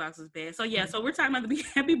Be Happy box was bad. So yeah, so we're talking about the Be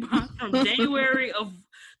Happy box from January of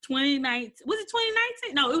 2019. Was it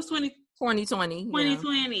 2019? No, it was 2020.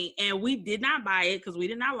 2020. Yeah. And we did not buy it because we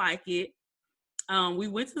did not like it. We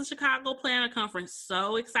went to the Chicago Planner Conference,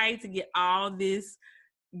 so excited to get all this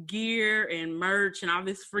gear and merch and all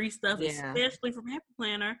this free stuff, especially from Happy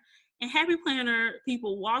Planner. And Happy Planner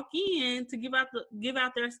people walk in to give out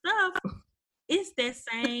their stuff. It's that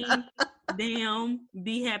same damn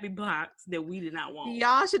Be Happy box that we did not want.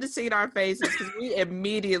 Y'all should have seen our faces because we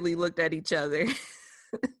immediately looked at each other.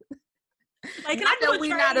 Like, not that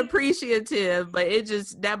we're not appreciative, but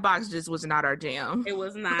that box just was not our jam. It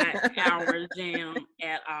was not our jam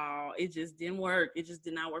at all. It just didn't work. It just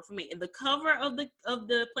did not work for me. And the cover of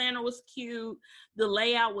the planner was cute. The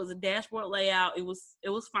layout was a dashboard layout. It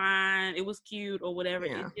was fine. It was cute or whatever.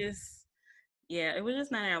 Yeah. It was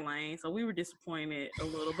just not our lane. So we were disappointed a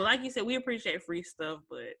little. But like you said, we appreciate free stuff,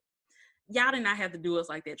 but y'all did not have to do us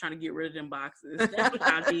like that trying to get rid of them boxes. That's what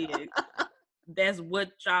y'all did. That's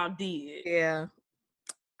what y'all did. Yeah.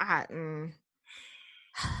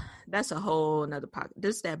 That's a whole nother pocket.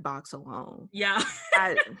 Just that box alone. Yeah.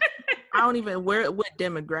 I don't even what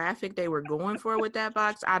demographic they were going for with that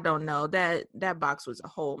box. I don't know. That box was a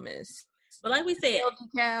whole miss. But like we said,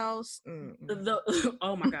 nail decals.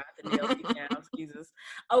 Oh my God, the nail decals, Jesus.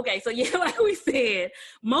 Okay, so yeah, like we said,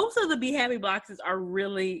 most of the Be Happy boxes are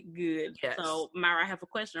really good. Yes. So Myra, I have a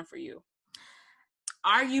question for you.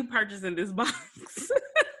 Are you purchasing this box?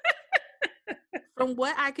 From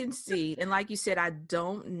what I can see, and like you said, I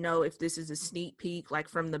don't know if this is a sneak peek, like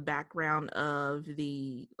from the background of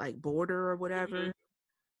the like border or whatever. Mm-hmm.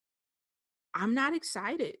 I'm not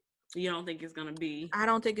excited. You don't think it's gonna be? I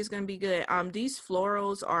don't think it's gonna be good. These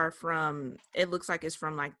florals are from. It looks like it's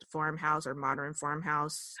from like the farmhouse or modern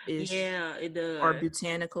farmhouse. Yeah, it does. Or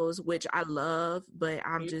botanicals, which I love, but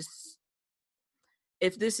I'm just.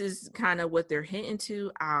 If this is kind of what they're hinting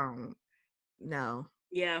to, no.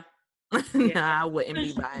 Yeah. No, I wouldn't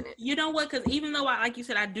be buying it. You know what? Because even though, like you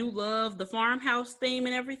said, I do love the farmhouse theme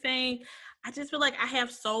and everything, I just feel like I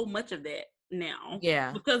have so much of that now.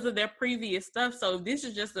 Yeah. Because of their previous stuff. So this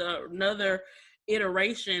is just another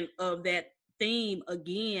iteration of that theme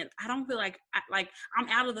again. I don't feel like I'm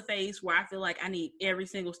out of the phase where I feel like I need every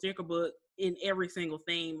single sticker book in every single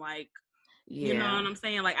theme. Like, you know what I'm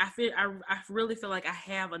saying? Like, I really feel like I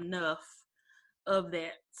have enough of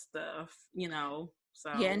that stuff, you know?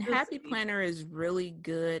 So yeah, and Happy Planner is really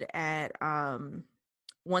good at,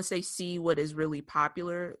 once they see what is really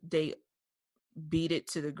popular, they beat it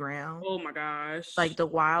to the ground. Oh my gosh. Like the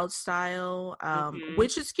wild style,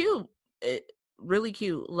 which is cute. Really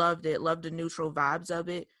cute. Loved it. Loved the neutral vibes of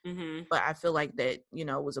it. Mm-hmm. But I feel like that,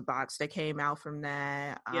 was a box that came out from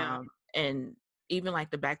that. Yeah. And even like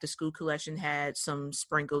the back to school collection had some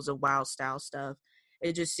sprinkles of wild style stuff.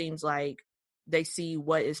 It just seems like they see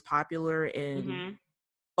what is popular and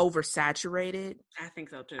oversaturated. I think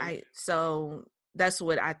so too. So that's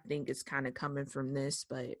what I think is kind of coming from this,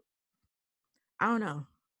 but I don't know.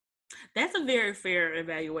 That's a very fair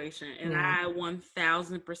evaluation, and I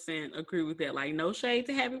 1000% agree with that. Like, no shade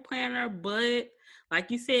to Happy Planner, but like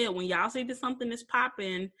you said, when y'all see that something is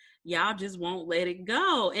popping, y'all just won't let it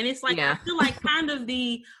go. And it's like, I feel like kind of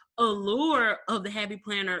the allure of the Happy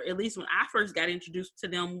Planner, at least when I first got introduced to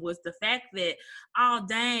them, was the fact that, oh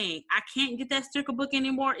dang, I can't get that sticker book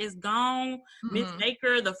anymore. It's gone. Miss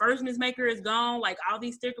Maker, the first Miss Maker is gone. Like, all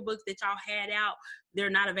these sticker books that y'all had out, they're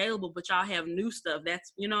not available, but y'all have new stuff.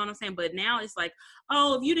 That's, you know what I'm saying? But now it's like,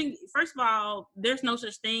 oh, if you didn't, first of all, there's no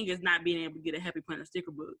such thing as not being able to get a Happy Planner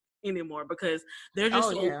sticker book anymore, because they're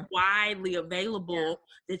just so widely available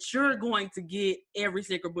that you're going to get every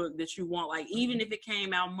sticker book that you want. Like, even if it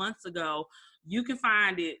came out months ago, you can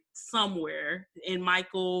find it somewhere in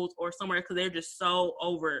Michael's or somewhere, because they're just so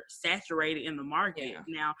oversaturated in the market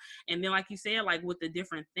now. And then, like you said, like with the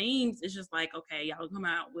different themes, it's just like, okay, y'all come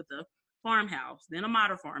out with a farmhouse, then a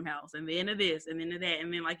modern farmhouse, and then a this, and then a that,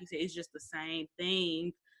 and then, like you said, it's just the same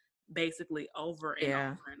thing basically over and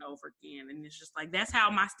over and over again. And it's just like, that's how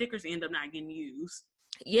my stickers end up not getting used.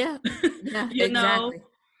 Yeah you exactly know?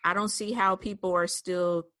 I don't see how people are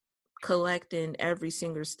still collecting every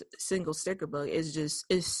single sticker book. It's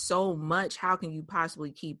so much. How can you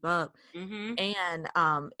possibly keep up? And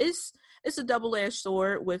it's a double-edged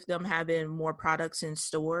sword with them having more products in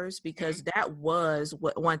stores, because that was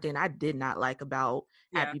one thing I did not like about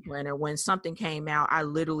Happy Planner. When something came out, I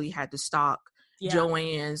literally had to stalk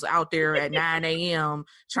Joann's out there at 9 a.m.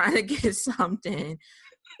 trying to get something.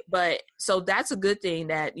 But so that's a good thing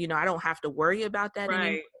that, you know, I don't have to worry about that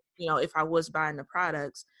anymore, you know, if I was buying the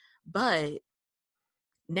products. But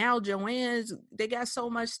now Joann's, they got so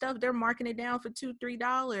much stuff, they're marking it down for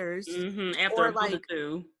 $2-3. After or like,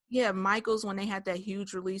 Michael's, when they had that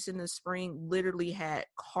huge release in the spring, literally had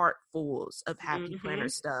cartfuls of Happy Planner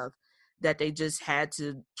stuff that they just had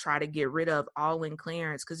to try to get rid of, all in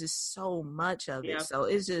clearance, because it's so much of it. So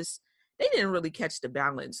it's just, they didn't really catch the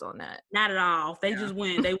balance on that. Not at all. They just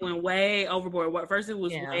went way overboard. First it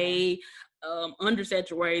was way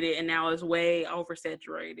undersaturated, and now it's way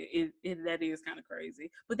oversaturated. That is kind of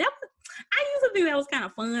crazy. But I used to think that was kind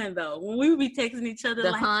of fun though, when we would be texting each other,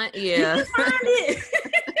 the like, hunt, did you find it?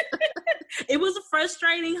 It was a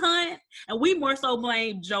frustrating hunt, and we more so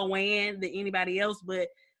blame Joann than anybody else. But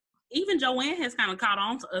even Joann has kind of caught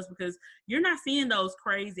on to us, because you're not seeing those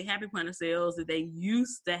crazy Happy Planner sales that they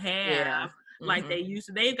used to have. Like they used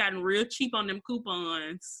to. They've gotten real cheap on them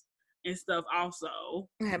coupons and stuff also.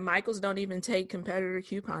 And Michael's don't even take competitor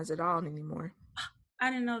coupons at all anymore. I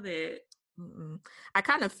didn't know that. I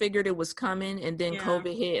kind of figured it was coming, and then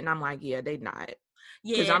COVID hit, and I'm like, they not.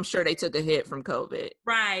 Because I'm sure they took a hit from COVID.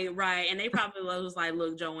 Right. And they probably was like,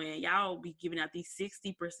 look, Joann, y'all be giving out these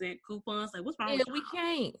 60% coupons. Like, what's wrong with y'all? We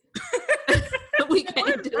can't. We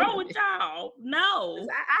can't do wrong with y'all? No.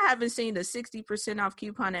 I haven't seen the 60% off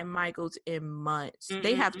coupon at Michael's in months.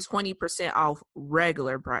 They have 20% off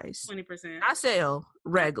regular price. 20%. Not sale,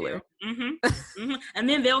 regular. And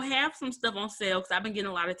then they'll have some stuff on sale, because I've been getting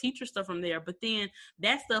a lot of teacher stuff from there. But then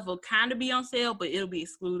that stuff will kind of be on sale, but it'll be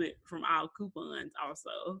excluded from all coupons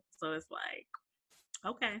also. So it's like,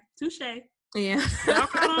 okay, touche. Yeah.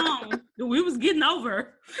 Come on. We was getting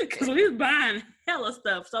over, because we was buying hella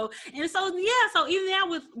stuff. So even now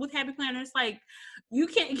with Happy Planner, it's like, you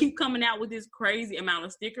can't keep coming out with this crazy amount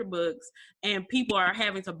of sticker books, and people are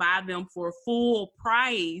having to buy them for full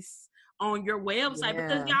price on your website,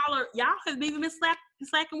 because y'all have even been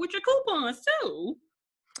slacking with your coupons too.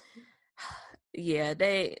 Yeah,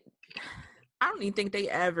 I don't even think they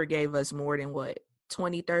ever gave us more than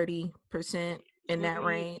 20-30% in that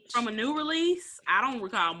range. From a new release, I don't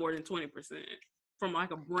recall more than 20% from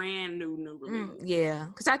like a brand new release. Yeah,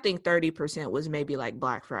 because I think 30% was maybe like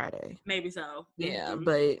Black Friday. Maybe so. Yeah,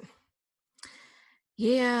 but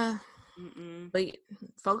but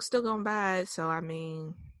folks still gonna buy it. So I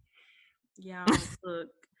mean, look,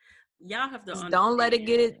 y'all have to don't let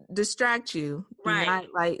it distract you. Right. Not,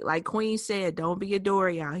 like Queen said, don't be a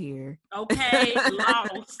Dory out here. Okay,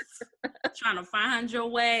 lost. Trying to find your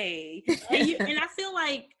way. And I feel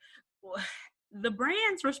like the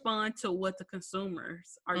brands respond to what the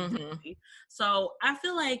consumers are doing. So I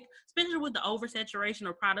feel like, especially with the oversaturation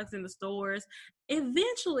of products in the stores,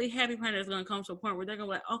 eventually Happy Planner is going to come to a point where they're going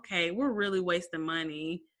to be like, okay, we're really wasting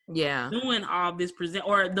money doing all this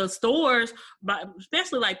or the stores, but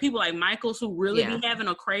especially like people like Michael's, who really be having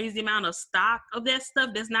a crazy amount of stock of that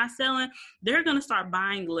stuff that's not selling. They're going to start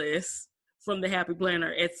buying less from the Happy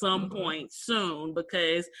Planner at some point soon,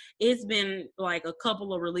 because it's been like a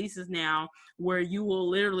couple of releases now where you will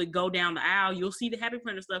literally go down the aisle, you'll see the Happy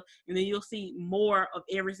Planner stuff, and then you'll see more of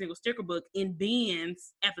every single sticker book in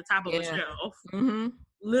bins at the top of the shelf.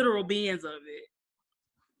 Literal bins of it.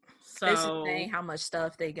 So it's insane how much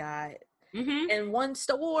stuff they got. In one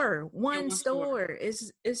store.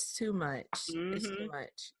 It's too much. It's too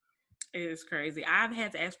much. It is crazy. I've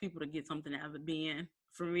had to ask people to get something out of the bin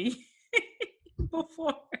for me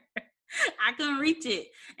before. I couldn't reach it,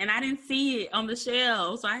 and I didn't see it on the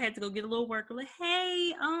shelf, so I had to go get a little worker. Like,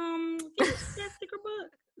 hey, get that sticker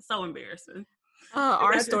book. So embarrassing.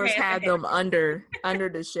 Our stores have them under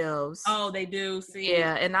the shelves. Oh, they do. See,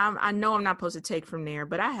 yeah, and I know I'm not supposed to take from there,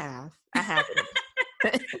 but I have it.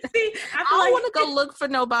 See, I don't want to go look for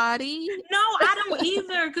nobody. No, I don't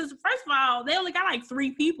either. Because first of all, they only got like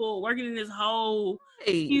 3 people working in this whole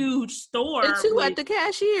huge store. And 2 at the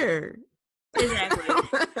cashier. Exactly.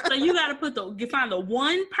 So you got to find the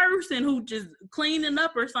one person who just cleaning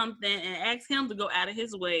up or something and ask him to go out of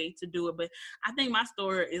his way to do it. But I think my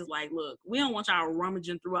store is like, look, we don't want y'all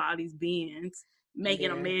rummaging through all these bins, making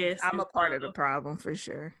a mess. I'm a part of the problem for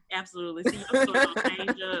sure. Absolutely. See, your store gonna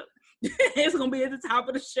change up. It's gonna be at the top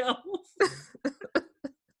of the shelf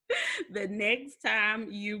the next time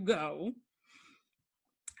you go.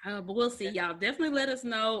 But we'll see. Y'all definitely let us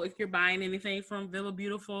know if you're buying anything from Villa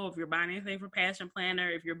Beautiful, if you're buying anything from Passion Planner,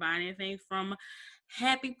 if you're buying anything from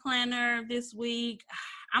Happy Planner this week.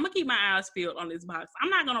 I'm gonna keep my eyes peeled on this box. I'm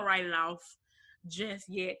not gonna write it off just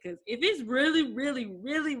yet, because if it's really, really,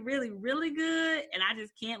 really, really, really good and I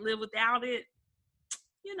just can't live without it,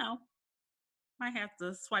 might have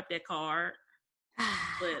to swipe that card.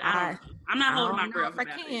 But I'm not holding my breath about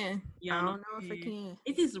it. I don't know if I can.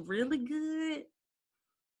 It is really good.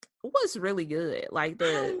 What's really good? Like I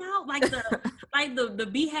don't know, like the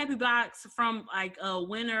Be Happy box from like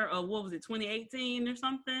winter of 2018 or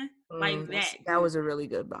something like that. That was a really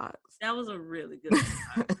good box. That was a really good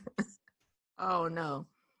box. Oh no,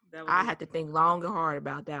 I had to think long and hard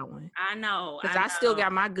about that one. I know, because I still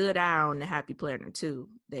got my good eye on the Happy Planner too.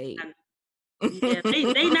 They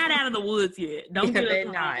not out of the woods yet. Don't get us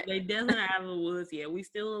wrong. They definitely not out of the woods yet. We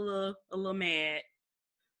still a little mad.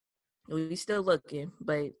 We still looking,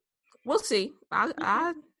 but we'll see.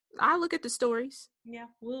 I look at the stories. Yeah,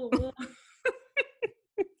 we'll.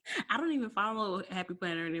 I don't even follow Happy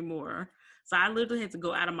Planner anymore, so I literally had to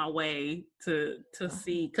go out of my way to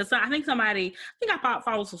see, because I think I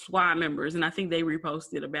followed some squad members, and I think they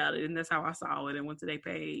reposted about it, and that's how I saw it and went to their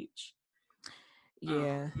page.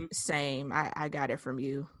 Yeah, same. I got it from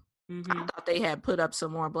you. I thought they had put up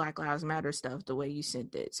some more Black Lives Matter stuff the way you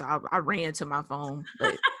sent it, so I ran to my phone.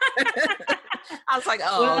 But I was like,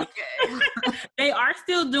 oh, okay. They are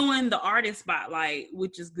still doing the artist spotlight,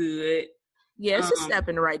 which is good. Yeah, it's a step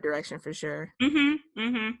in the right direction for sure.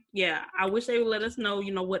 Yeah, I wish they would let us know,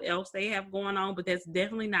 what else they have going on, but that's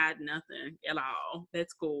definitely not nothing at all.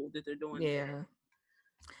 That's cool that they're doing. Yeah,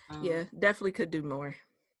 yeah, definitely could do more.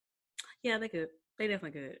 Yeah, they could. They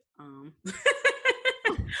definitely could.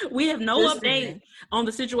 We have no update on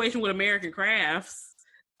the situation with American Crafts.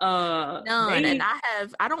 None. And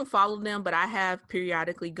I don't follow them, but I have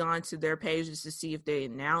periodically gone to their pages to see if they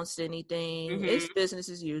announced anything. It's business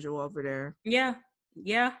as usual over there. Yeah,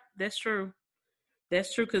 that's true.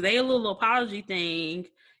 Because they a little apology thing.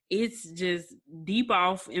 It's just deep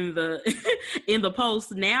off in the in the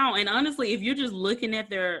post now. And honestly, if you're just looking at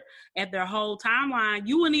their whole timeline,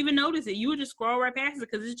 you wouldn't even notice it. You would just scroll right past it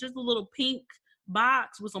because it's just a little pink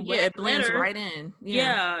box with some black it blends glitter. right in.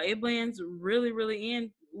 Yeah, it blends really, really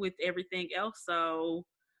in with everything else. So,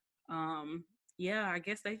 I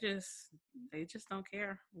guess they just don't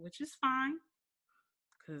care, which is fine.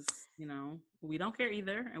 Because we don't care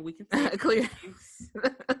either, and we can clear.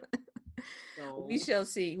 So, we shall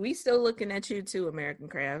see. We still looking at you too, American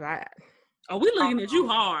Craft. We looking at you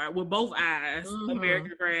hard with both eyes,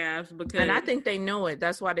 American Crafts, because and I think they know it.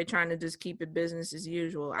 That's why they're trying to just keep it business as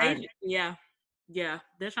usual. Yeah,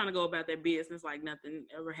 they're trying to go about their business like nothing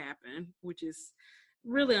ever happened, which is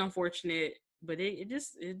really unfortunate. But it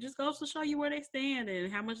just goes to show you where they stand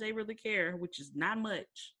and how much they really care, which is not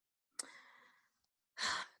much.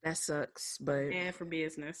 That sucks, but bad for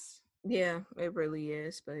business. Yeah, it really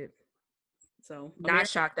is, but. So not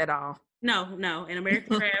shocked at all. No. In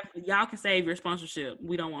American Craft, y'all can save your sponsorship.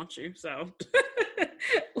 We don't want you. So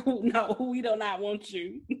no, we do not want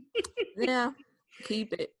you. Yeah,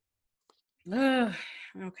 keep it.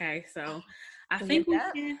 Okay, so I think we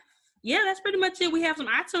can. Yeah, that's pretty much it. We have some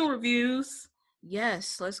iTunes reviews.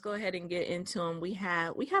 Yes, let's go ahead and get into them. We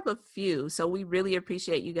have a few, so we really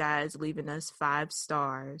appreciate you guys leaving us 5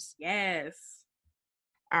 stars. Yes.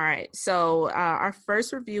 All right, so our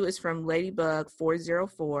first review is from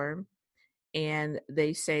Ladybug404, and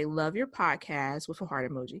they say, "Love your podcast," with a heart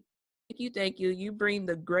emoji. Thank you. You bring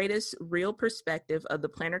the greatest real perspective of the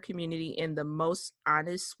planner community in the most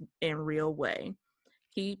honest and real way.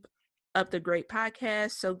 Keep up the great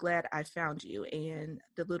podcast. So glad I found you. And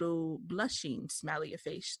the little blushing smiley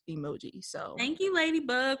face emoji. So thank you,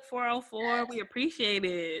 Ladybug 404. Yes. We appreciate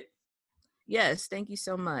it. Yes, thank you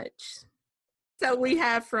so much. So we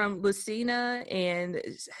have from Lucina, and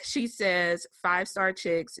she says, 5-star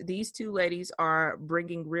chicks. These 2 ladies are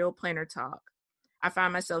bringing real planner talk. I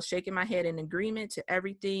find myself shaking my head in agreement to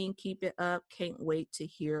everything. Keep it up. Can't wait to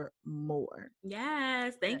hear more.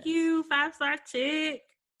 Yes. Thank you, 5-star chick.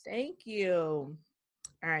 Thank you.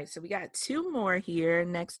 All right. So we got 2 more here.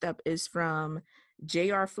 Next up is from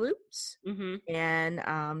JR Floops.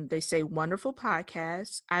 And they say, wonderful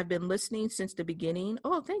podcast. I've been listening since the beginning.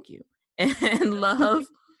 Oh, thank you. And love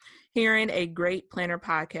hearing a great planner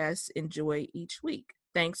podcast. Enjoy each week.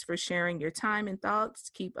 Thanks for sharing your time and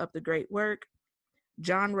thoughts. Keep up the great work.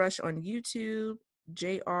 John Rush on YouTube,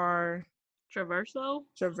 JR Traverso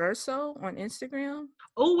on Instagram.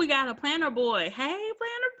 Oh, we got a planner boy. Hey,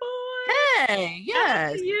 planner boy. Hey,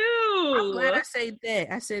 yes. You. I'm glad I said they.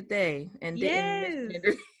 I said they and yes.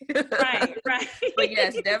 didn't. Right. But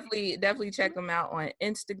yes, definitely check them out on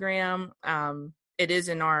Instagram. It is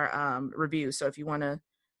in our review, so if you want to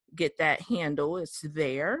get that handle, it's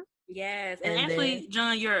there. Yes, and actually,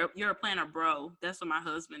 John, you're a planner bro. That's what my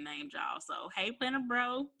husband named y'all. So, hey, planner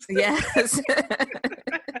bro. Yes.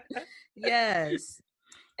 Yes.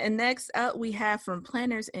 And next up, we have from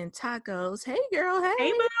Planners and Tacos. Hey, girl.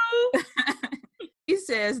 Hey, boo. He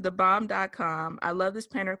says, thebomb.com. I love this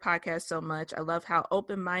planner podcast so much. I love how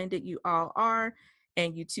open-minded you all are,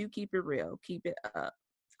 and you two keep it real. Keep it up.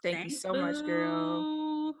 Thank you so much,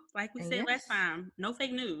 girl. Like we said last time, no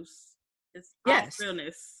fake news. It's all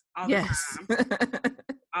realness all the time.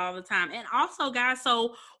 All the time. And also, guys,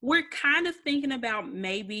 so we're kind of thinking about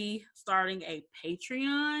maybe starting a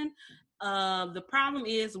Patreon. The problem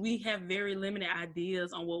is we have very limited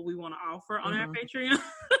ideas on what we want to offer on our Patreon.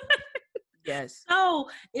 Yes. So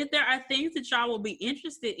if there are things that y'all will be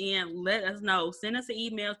interested in, let us know. Send us an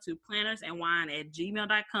email to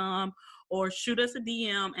plannersandwine@gmail.com or shoot us a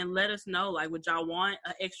DM and let us know, like, would y'all want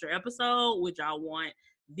an extra episode? Would y'all want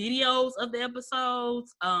videos of the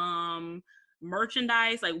episodes?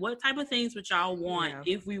 Merchandise? Like, what type of things would y'all want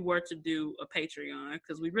if we were to do a Patreon?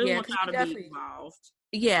 Because we really want y'all to be involved.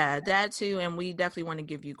 Yeah, that too. And we definitely want to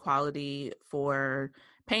give you quality for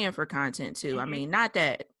paying for content too. I mean, not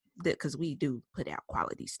that because we do put out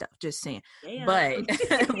quality stuff, just saying. Yeah. But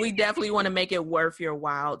we definitely want to make it worth your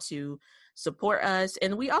while to support us.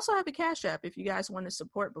 And we also have a Cash App if you guys want to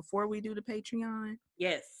support before we do the Patreon.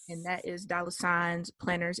 Yes. And that is $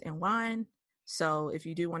 Planners and Wine. So if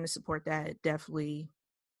you do want to support that, definitely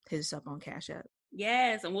hit us up on Cash App.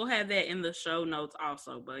 Yes, and we'll have that in the show notes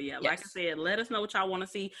also. But yeah, like I said, let us know what y'all want to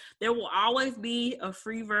see. There will always be a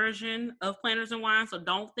free version of Planners and Wine, so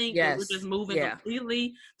don't think that we're just moving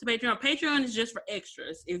completely to Patreon. Patreon is just for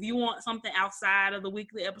extras. If you want something outside of the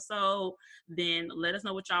weekly episode, then let us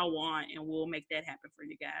know what y'all want, and we'll make that happen for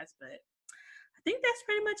you guys. But I think that's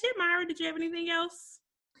pretty much it, Myra. Did you have anything else?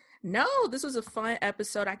 No, this was a fun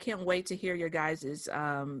episode. I can't wait to hear your guys'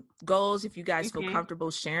 goals. If you guys feel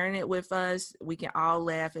comfortable sharing it with us, we can all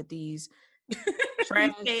laugh at these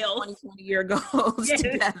trash 20-year goals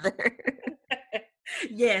together.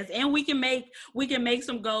 Yes, and we can make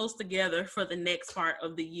some goals together for the next part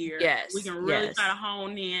of the year. Yes, we can really try to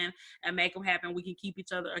hone in and make them happen. We can keep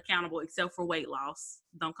each other accountable, except for weight loss.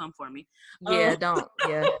 Don't come for me. Yeah, don't.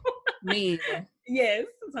 Yeah, me either. Yes,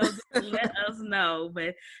 so let us know.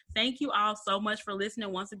 But thank you all so much for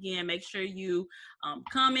listening. Once again, make sure you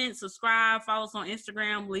comment, subscribe, follow us on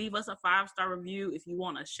Instagram, leave us a 5-star review if you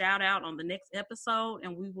want a shout out on the next episode,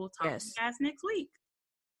 and we will talk to you guys next week.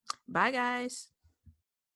 Bye, guys.